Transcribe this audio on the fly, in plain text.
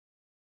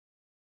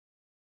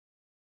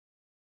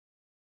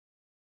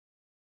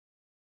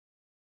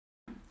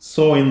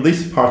So in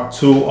this part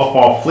 2 of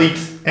our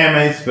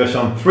FleetMS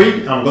version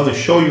 3, I'm going to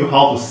show you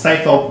how to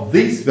set up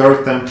this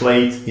very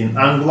template in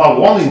Angular. I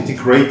want to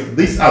integrate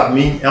this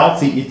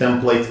AdminLTE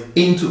template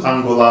into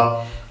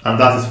Angular, and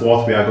that is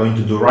what we are going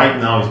to do right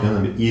now. It's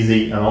going to be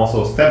easy and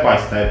also step by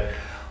step.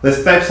 The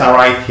steps are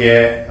right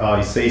here.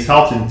 It says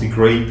how to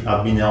integrate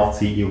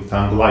AdminLTE with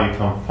Angular. You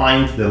can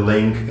find the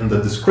link in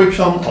the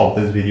description of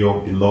this video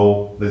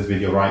below this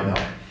video right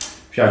now.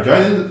 If you are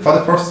joining for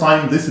the first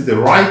time, this is the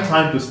right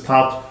time to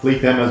start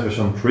FleetMS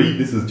version 3.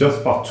 This is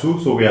just part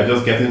 2, so we are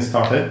just getting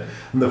started.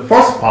 In the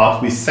first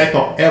part, we set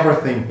up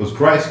everything: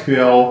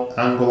 PostgreSQL,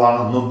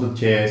 Angular,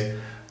 Node.js,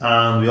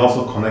 and we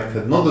also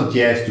connected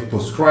Node.js to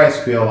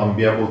PostgreSQL and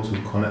be able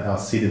to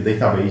see the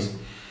database.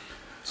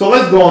 So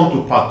let's go on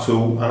to part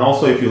 2. And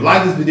also, if you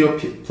like this video,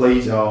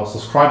 please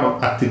subscribe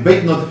and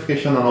activate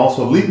notification, and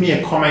also leave me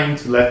a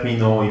comment. Let me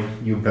know if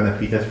you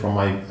benefited from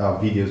my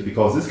videos,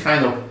 because this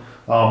kind of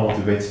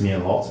motivates me a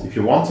lot. If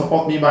you want to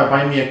support me by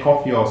buying me a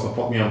coffee or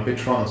support me on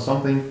Patreon or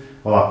something,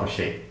 I'll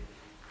appreciate.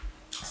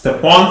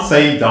 Step 1,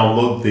 say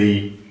download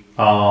the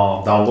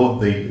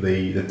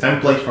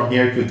template from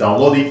here. If you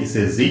download it, it's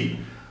a zip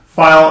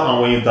file,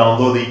 and when you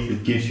download it,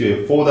 it gives you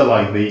a folder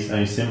like this, and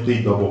you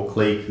simply double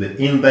click the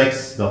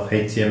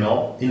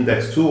index.html,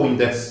 index 2 or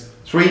index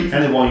 3,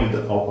 anyone you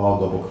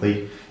double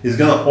click, is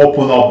going to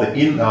open up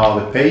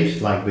the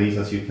page like this,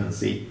 as you can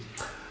see.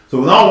 So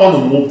we now want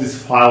to move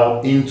this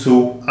file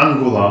into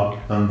Angular,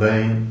 and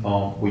then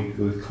we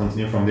will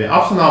continue from there.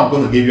 After now, I'm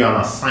going to give you an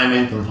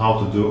assignment on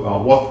how to do,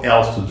 what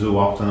else to do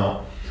after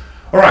now.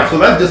 Alright, so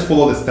let's just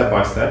follow the step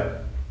by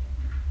step.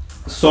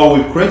 So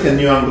we've created a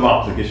new Angular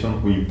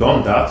application. We've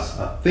done that.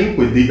 I think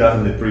we did that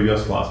in the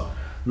previous class.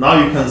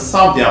 Now you can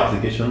serve the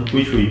application,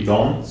 which we've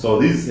done. So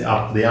this is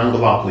the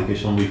Angular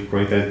application we've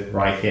created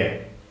right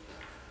here.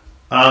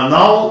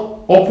 Now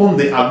open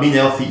the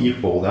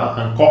AdminLTE folder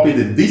and copy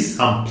the this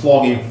and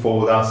plugin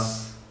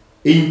folders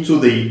into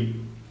the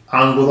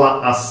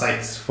Angular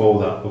Assets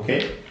folder.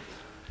 Okay,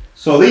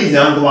 so this is the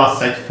Angular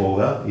Assets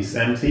folder. It's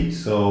empty.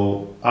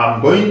 So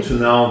I'm going to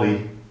now the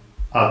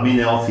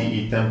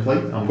AdminLTE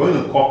template. I'm going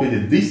to copy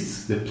the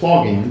dist, the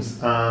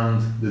plugins,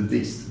 and the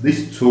dist,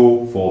 these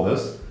two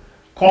folders.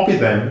 Copy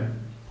them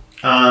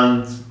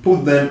and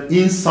put them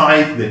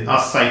inside the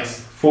Assets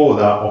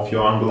folder of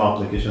your Angular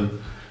application.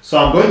 So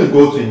I'm going to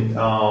go to,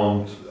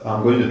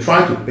 I'm going to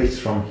try to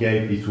paste from here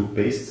if it will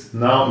paste.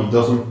 Now it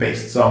doesn't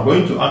paste. So I'm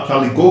going to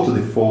actually go to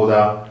the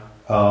folder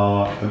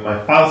in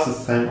my file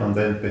system and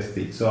then paste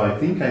it. So I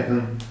think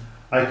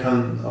I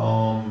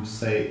can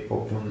say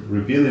open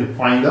reveal in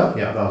Finder.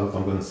 Yeah, that's what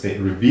I'm going to say.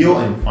 Reveal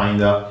in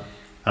Finder,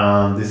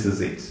 and this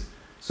is it.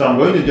 So I'm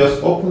going to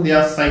just open the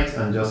asset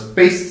and just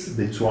paste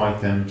the two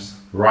items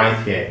right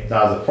here.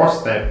 That's the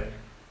first step.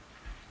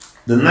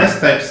 The next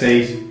step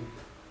says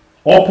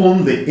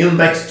open the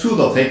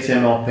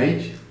index2.html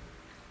page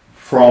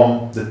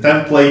from the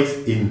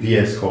template in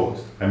VS Code.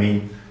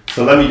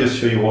 So let me just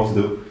show you what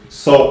to do.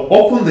 So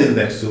open the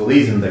index2,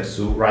 this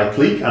index2, right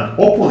click and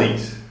open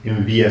it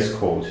in VS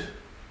Code.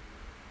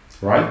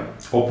 Right?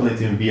 Open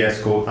it in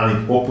VS Code,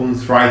 and it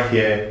opens right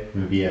here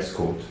in VS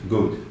Code.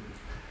 Good.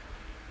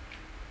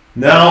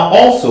 Now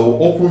also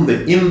open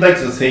the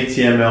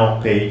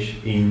index.html page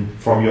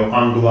from your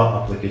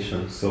Angular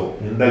application. So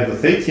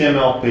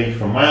index.html page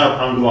from my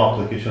Angular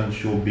application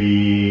should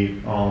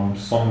be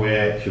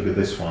somewhere, should be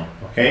this one.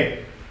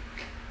 Okay.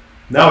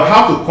 Now I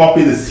have to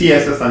copy the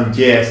CSS and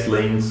JS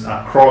links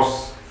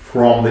across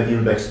from the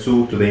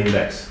index2 to the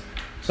index.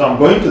 So I'm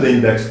going to the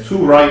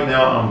index2 right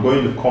now. I'm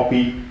going to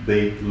copy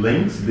the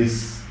links,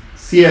 this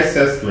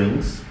CSS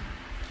links.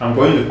 I'm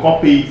going to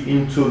copy it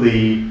into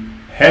the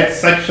head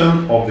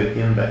section of the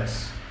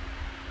index.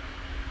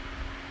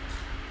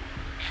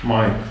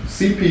 My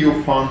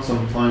CPU found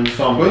sometimes,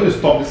 so I'm going to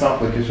stop this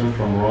application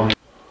from running.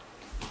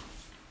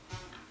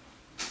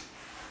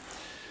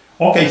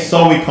 Okay,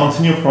 so we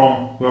continue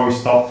from where we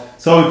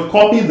stopped. So we've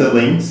copied the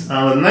links,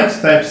 and the next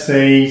step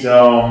says,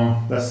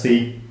 let's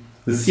see,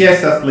 the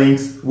CSS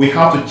links, we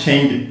have to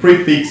change the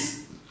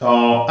prefix,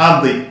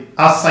 add the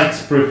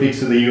Assets Prefix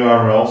to the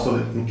URL. So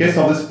in case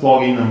of this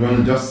plugin, I'm going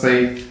to just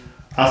say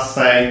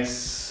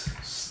assets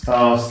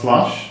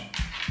slash,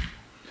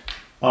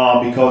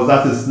 because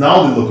that is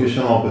now the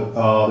location of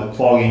the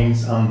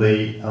plugins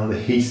and the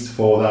hist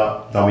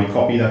folder that we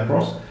copied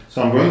across.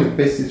 So I'm going to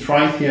paste it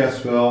right here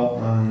as well,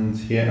 and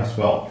here as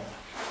well.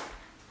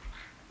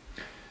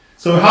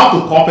 So we have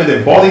to copy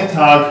the body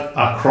tag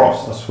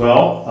across as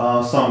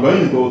well. So I'm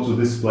going to go to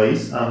this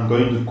place. I'm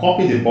going to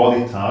copy the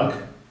body tag.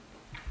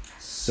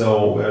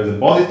 So where the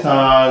body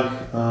tag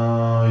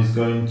is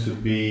going to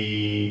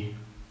be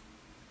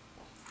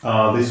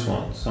this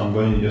one. So I'm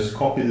going to just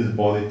copy this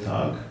body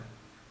tag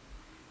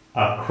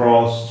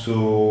across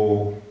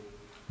to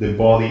the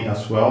body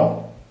as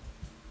well.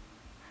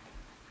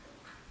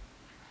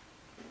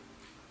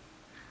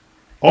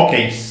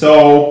 Okay,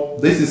 so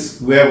this is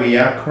where we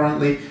are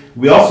currently.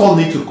 We also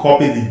need to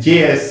copy the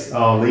JS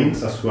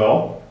links as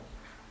well.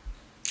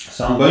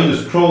 So I'm going to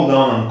scroll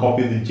down and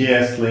copy the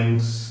JS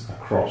links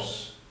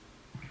across.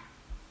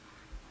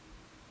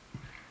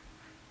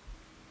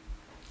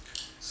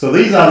 So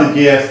these are the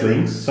JS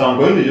links. So I'm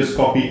going to just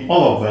copy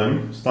all of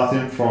them,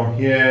 starting from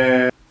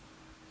here.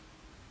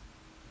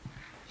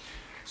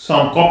 So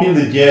I'm copying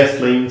the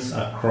JS links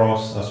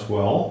across as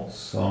well.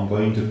 So I'm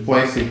going to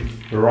place it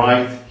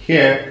right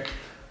here.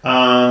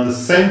 And the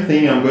same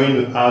thing, I'm going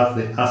to add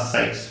the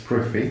assets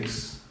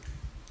prefix.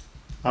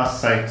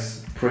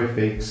 Assets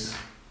prefix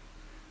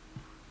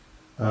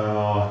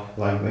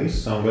like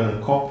this. So I'm going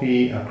to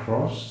copy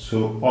across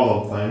to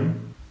all of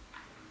them.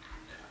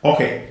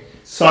 Okay,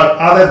 so I've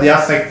added the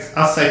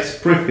assets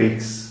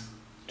prefix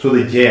to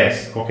the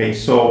JS. Okay,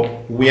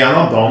 so we are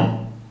not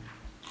done.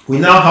 We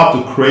now have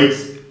to create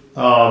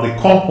the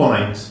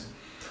components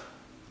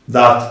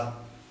that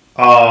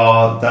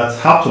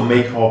have to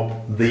make up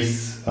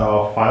this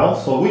file.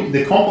 So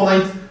the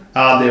components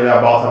there are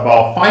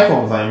about 5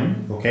 of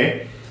them.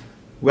 Okay,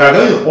 we are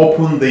going to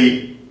open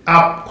the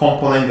app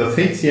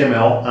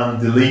component.html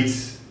and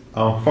delete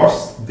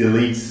first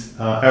delete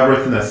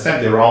everything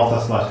except the router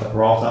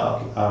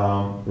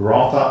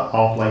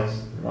outlet.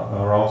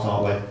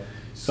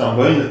 So I'm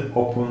going to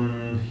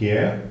open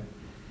here.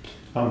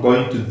 I'm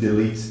going to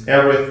delete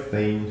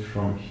everything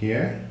from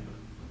here.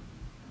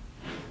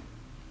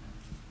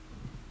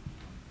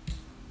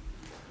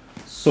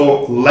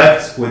 So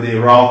left with the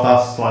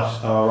router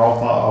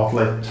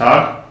outlet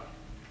tag.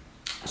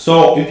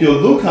 So if you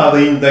look at the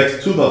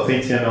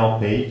index2.html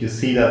page, you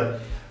see that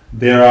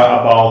there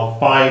are about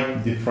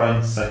 5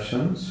 different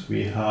sections.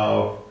 We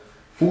have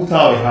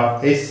footer, we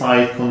have a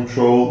site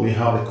control, we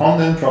have the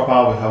content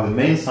dropper, we have the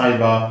main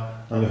sidebar,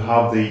 and we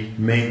have the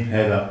main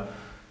header.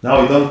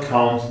 Now we don't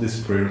count this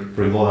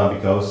preloader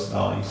because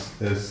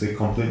it's a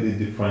completely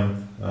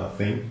different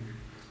thing.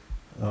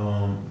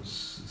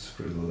 It's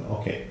preloader.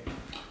 Okay.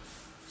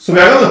 So we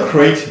are going to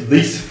create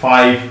these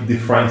 5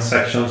 different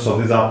sections of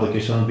this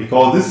application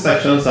because these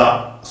sections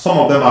some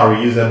of them are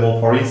reusable.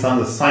 For instance,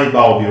 the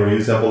sidebar will be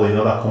reusable in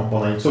other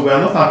components. So we are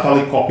not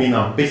actually copying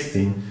and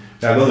pasting.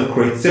 We are going to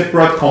create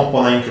separate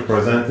components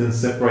representing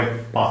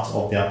separate parts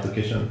of the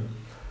application.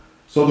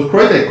 So to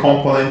create a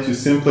component, you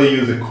simply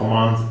use the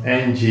command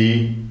ng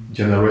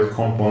generate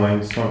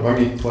component. So let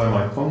me clear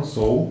my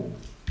console.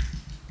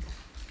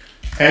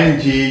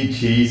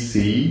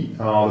 ng-gc.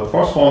 The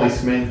first one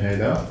is main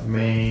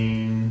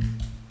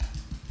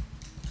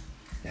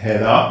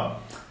header,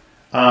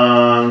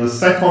 and the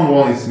second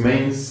one is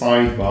main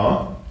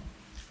sidebar,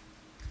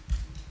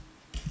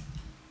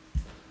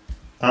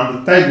 and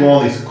the third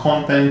one is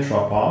content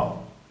dropper.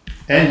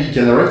 ng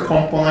generate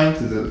component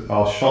is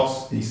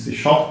the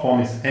short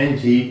form is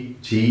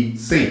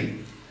ng-gc.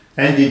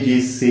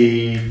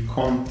 ng-gc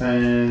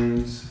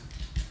content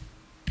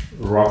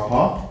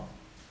wrapper,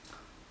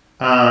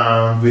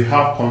 and we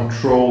have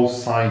control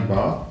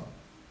sidebar.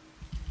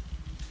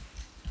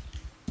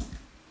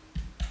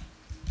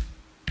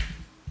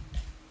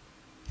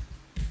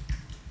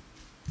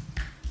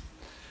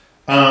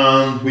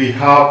 And we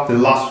have the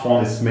last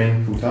one is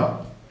main footer.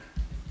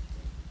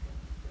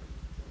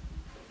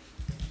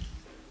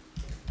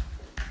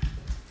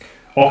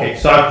 Okay,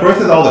 so I've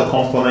created all the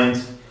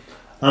components,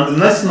 and the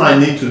next thing I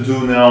need to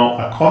do now,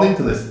 according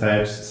to the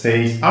steps,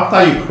 says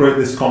after you create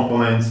this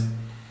component,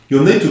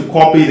 you'll need to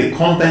copy the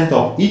content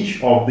of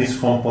each of these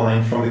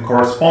components from the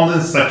corresponding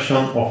section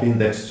of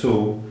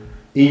index2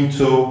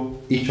 into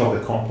each of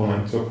the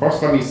components. So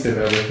first, let me save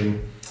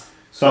everything.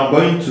 So I'm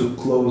going to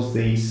close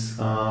this.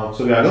 So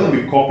we are going to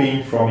be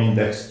copying from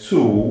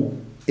index2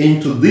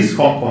 into this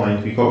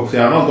component because we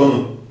are not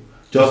going to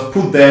just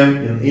put them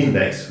in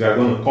index. We are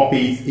going to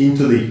copy it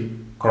into the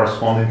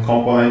corresponding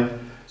component.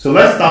 So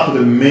let's start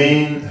with the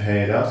main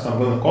header. So I'm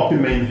going to copy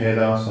main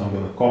header. So I'm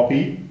going to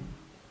copy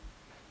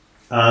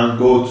and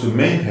go to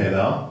main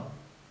header.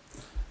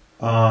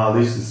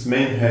 This is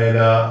main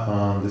header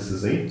and this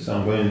is it. So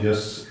I'm going to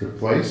just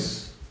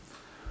replace.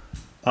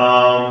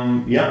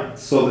 Yeah,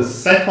 so the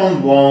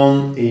second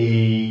one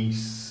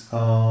is,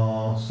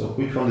 so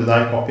which one did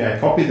I copy? I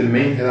copied the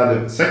main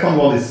header. The second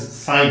one is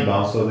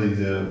sidebar, so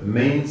the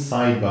main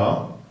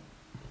sidebar.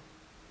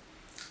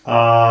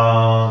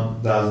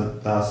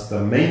 That's the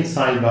main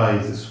sidebar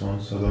is this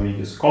one, so let me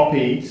just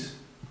copy it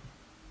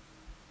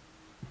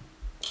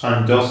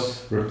and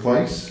just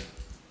replace.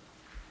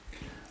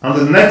 And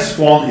the next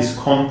one is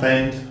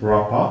content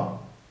wrapper,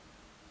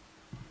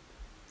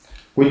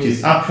 which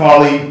is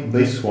actually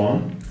this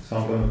one. So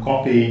I'm going to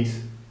copy it,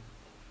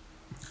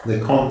 the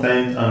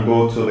content, and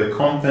go to the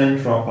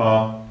content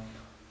wrapper,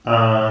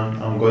 and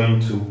I'm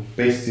going to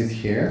paste it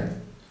here.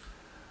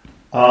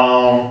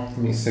 Let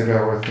me save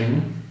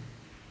everything.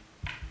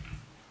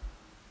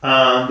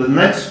 And the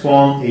next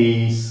one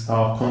is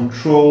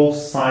control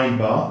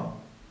sidebar.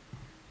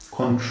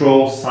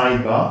 Control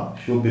sidebar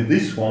should be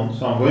this one.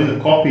 So I'm going to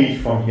copy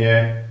it from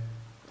here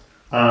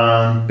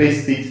and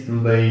paste it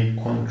in the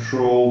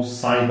control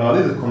sidebar.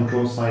 This is the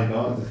control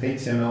sidebar, the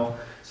HTML.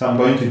 So I'm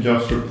going to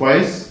just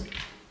replace.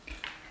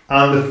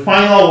 And the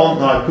final one,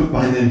 now I put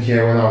my name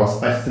here when I was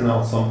testing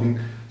out something.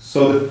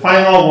 So the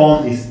final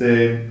one is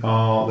the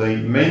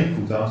main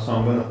footer. So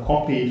I'm going to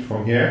copy it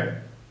from here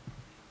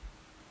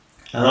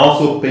and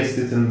also paste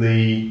it in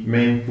the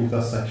main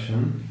footer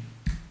section.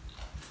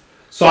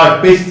 So I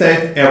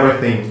pasted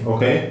everything,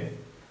 okay?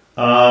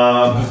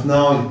 But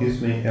now it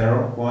gives me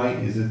error. Why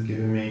is it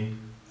giving me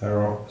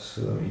error?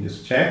 So let me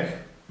just check.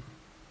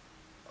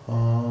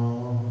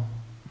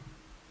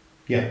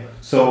 Yeah,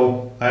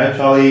 so I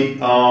actually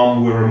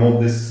will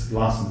remove this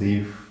last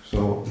div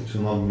so it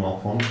will not be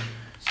malformed.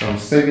 So I'm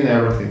saving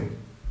everything.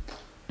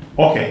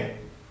 Okay,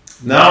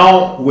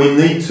 now we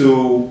need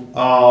to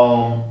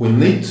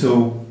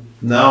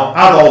now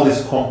add all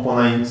these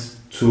components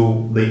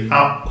to the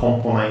app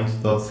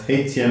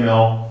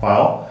component.html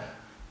file.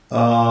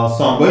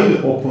 So I'm going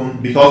to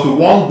open, because we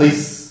want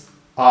this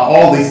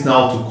all this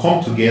now to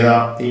come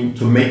together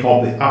to make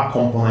up the app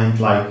component.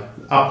 Like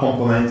app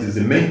component is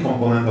the main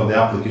component of the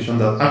application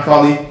that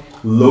actually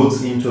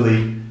loads into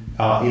the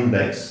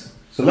index.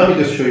 So let me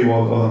just show you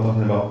what I'm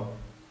talking about.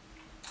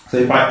 So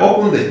if I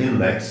open the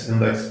index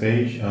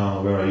page,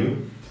 where are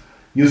you?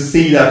 You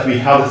see that we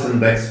have this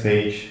index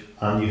page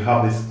and you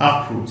have this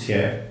app root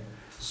here.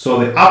 So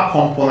the app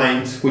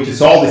component, which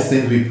is all these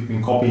things we've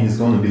been copying, is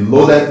going to be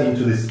loaded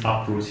into this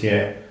app root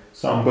here.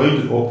 So I'm going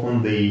to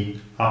open the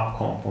app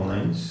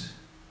components,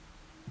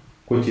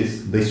 which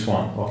is this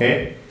one,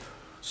 okay?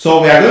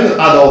 So we are going to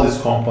add all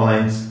these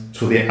components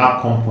to the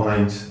app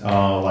component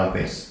like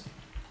this.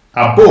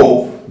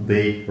 Above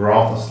the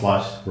router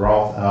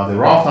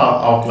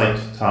outlet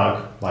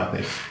tag like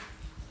this.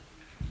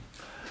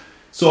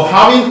 So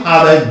having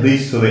added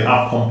this to the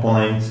app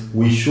component,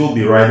 we should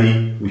be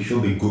ready, we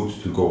should be good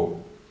to go.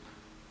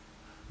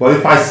 But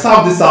if I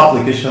serve this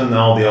application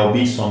now, there will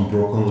be some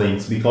broken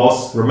links,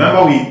 because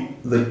remember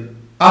the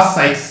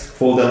assets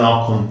folder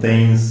now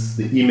contains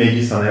the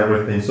images and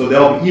everything. So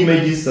there will be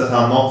images that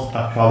are not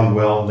actually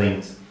well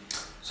linked.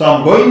 So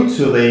I'm going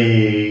to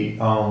the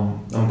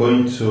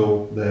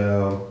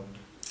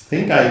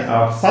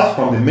I'll start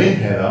from the main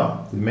header,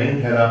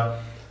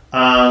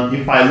 and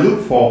if I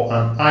look for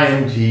an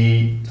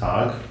img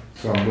tag,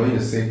 so I'm going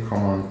to say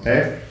Command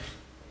F,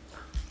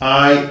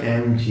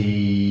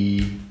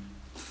 img.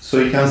 So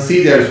you can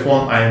see there is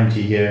one img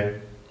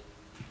here.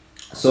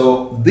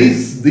 So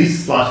this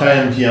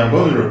 /img, I'm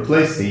going to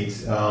replace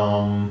it.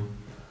 I'm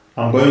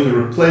going to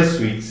replace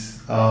with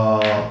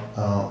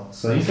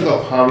so instead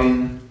of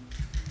having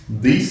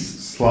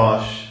this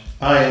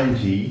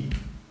 /img,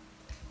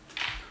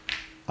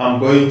 I'm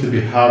going to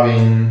be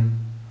having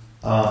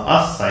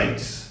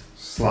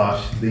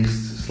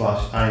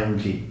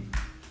assets/this/img.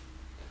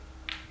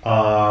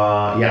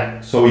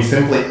 Yeah, so we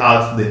simply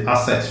add the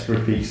assets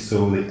prefix,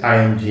 so the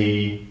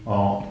img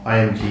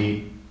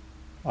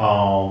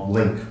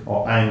link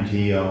or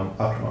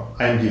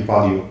img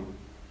value.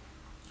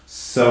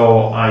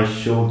 So I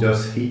should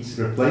just hit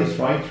replace,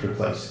 right?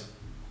 Replace.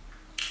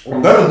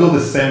 I'm going to do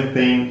the same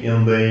thing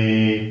in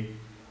the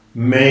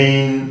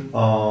main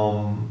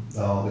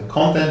the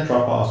content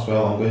dropper as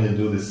well. I'm going to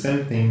do the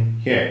same thing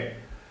here.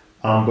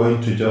 I'm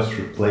going to just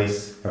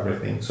replace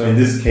everything. So in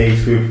this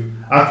case, we've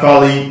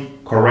actually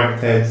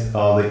corrected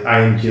the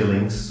img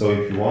links. So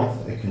if you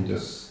want, I can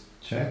just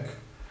check.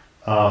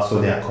 So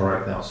they are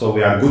correct now. So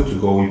we are good to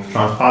go. We've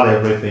transferred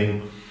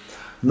everything.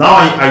 Now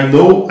I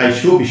know I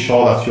should be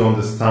sure that you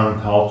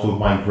understand how to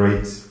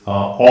migrate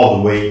all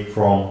the way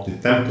from the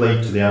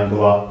template to the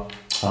Angular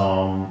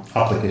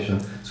application.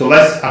 So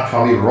let's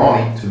actually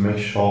run it to make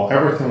sure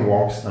everything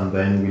works, and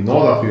then we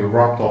know that we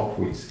wrapped up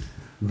with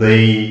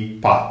the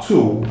part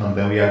 2, and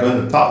then we are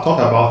going to talk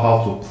about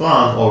how to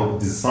plan or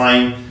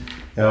design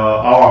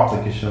our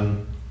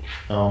application,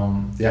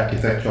 the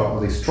architecture or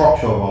the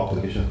structure of our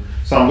application.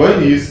 So I'm going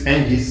to use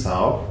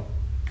ng-serve,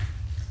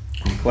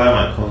 declare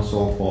my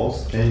console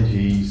false,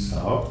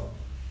 ng-serve,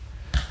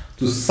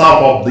 to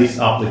serve up this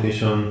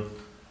application,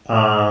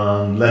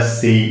 and let's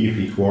see if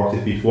it works.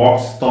 If it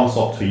works, thumbs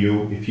up to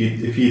you. If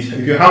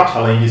you have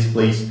challenges,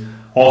 please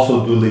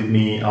also do leave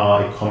me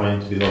a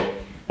comment below.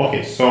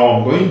 Okay, so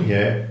I'm going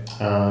here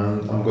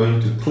and I'm going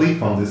to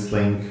click on this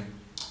link,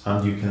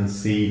 and you can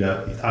see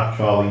that it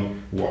actually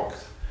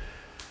worked.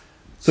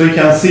 So you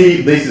can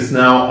see this is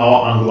now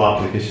our Angular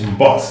application,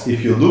 but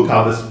if you look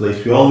at this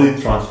place, we only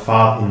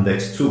transferred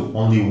index 2,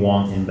 only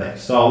one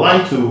index. So I'd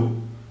like to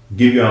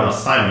give you an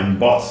assignment,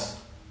 but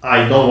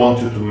I don't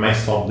want you to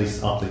mess up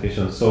this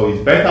application. So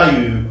it's better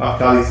you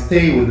actually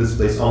stay with this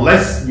place.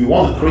 Unless you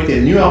want to create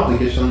a new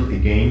application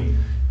again,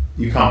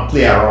 you can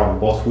play around.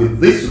 But with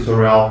this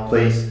tutorial,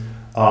 please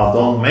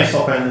don't mess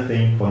up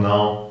anything for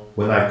now.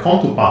 When I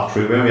come to part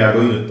 3, when we are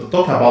going to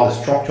talk about the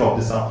structure of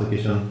this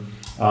application,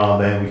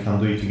 then we can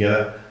do it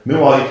together.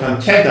 Meanwhile, you can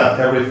check that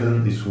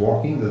everything is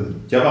working, the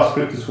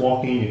JavaScript is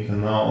working. You can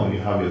now, you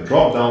have your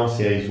drop downs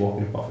here, is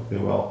working perfectly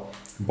well,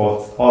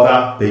 but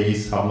other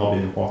pages have not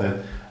been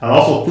imported. And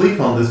also click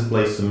on this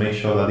place to make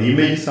sure that the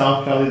images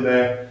are actually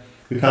there.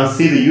 You can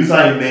see the user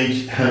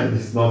image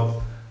is not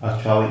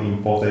actually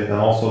imported, and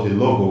also the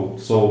logo.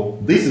 So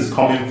this is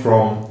coming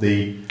from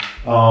the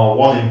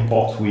one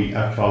import we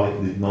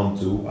actually did not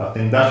do. I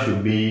think that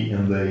should be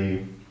in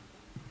the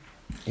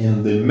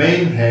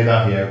main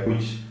header here,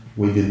 which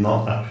we did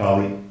not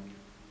actually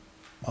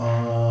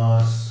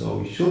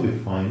So it should be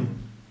fine.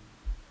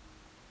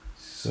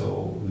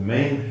 So the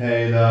main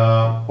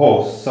header,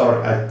 oh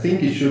sorry, I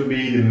think it should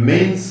be the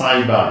main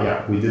sidebar.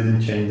 Yeah, we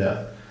didn't change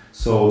that.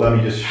 So let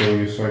me just show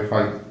you. So if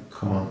I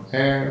come on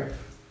F,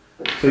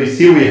 so you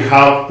see we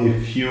have a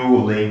few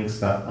links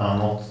that are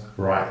not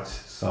right.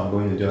 So I'm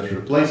going to just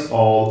replace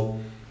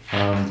all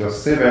and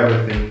just save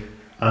everything,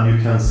 and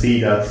you can see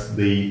that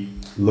the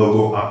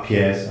logo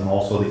appears and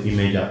also the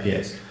image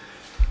appears.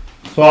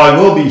 So I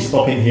will be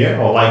stopping here.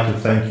 I would like to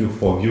thank you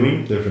for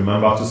viewing. Please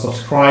remember to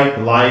subscribe,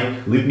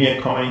 like, leave me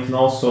a comment, and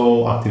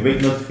also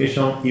activate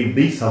notification if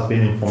this has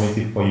been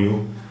informative for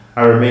you.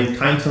 I remain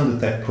Kyneton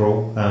the Tech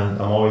Pro,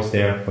 and I'm always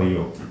there for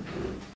you.